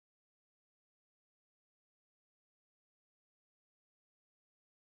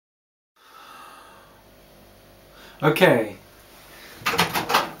Okay,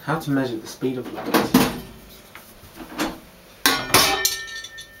 how to measure the speed of light.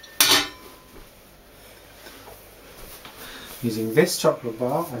 Using this chocolate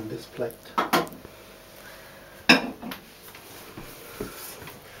bar and this plate.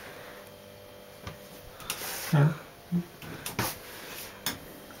 Yeah.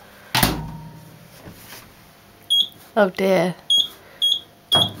 Oh dear.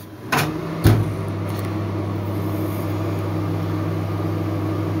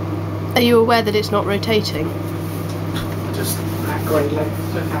 Are you aware that it's not rotating? Just at great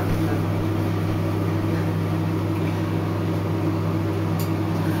length. Look at it.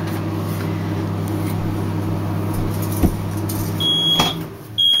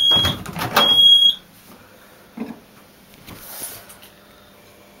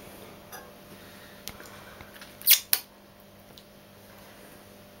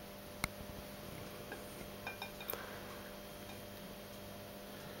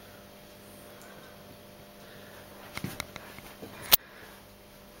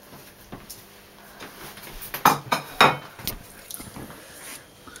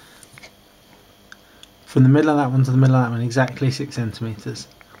 From the middle of that one to the middle of that one, exactly 6 centimetres.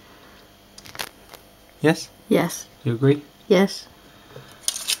 Yes? Yes. Do you agree? Yes.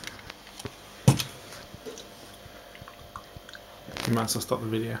 You might as well stop the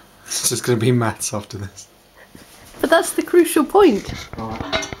video. It's just going to be maths after this. But that's the crucial point.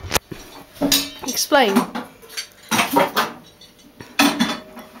 Alright. Explain.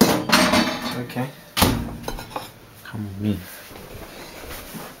 Okay. Come with me.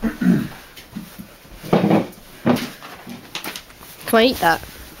 Can I eat that?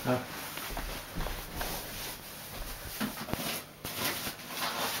 No.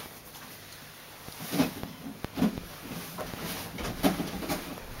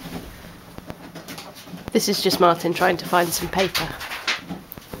 This is just Martin trying to find some paper.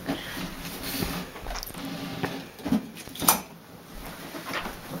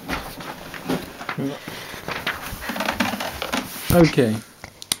 Okay.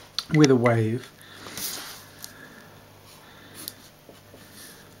 With a wave.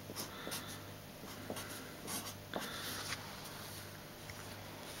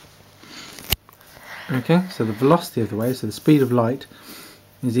 Okay, so the velocity of the wave, so the speed of light,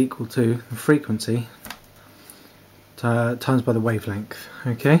 is equal to the frequency times by the wavelength.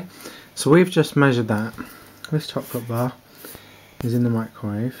 Okay, so we've just measured that. This chocolate bar is in the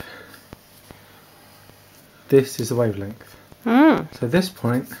microwave. This is the wavelength. So this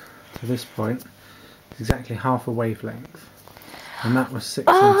point to this point is exactly half a wavelength, and that was 6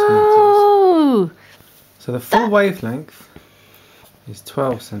 centimetres. Oh! So the full wavelength is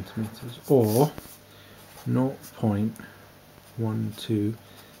 12 centimetres, or 0.12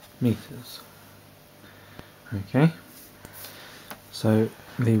 meters. Okay, so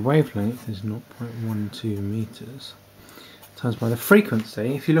the wavelength is 0.12 meters times by the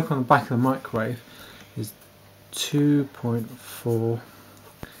frequency. If you look on the back of the microwave, is 2.4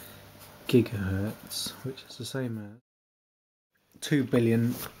 gigahertz, which is the same as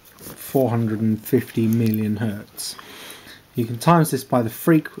 2,450,000,000 hertz. You can times this by the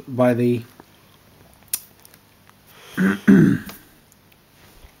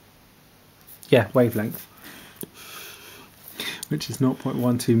wavelength, which is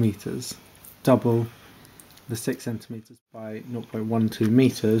 0.12 meters. Double the 6 centimeters by 0.12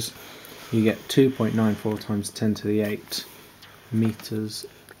 meters, you get 2.94 times 10 to the 8 meters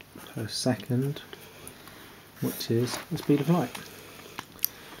per second, which is the speed of light.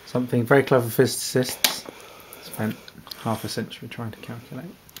 Something very clever physicists spent half a century trying to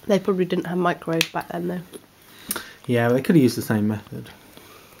calculate. They probably didn't have microwaves back then though. Yeah, they could have used the same method.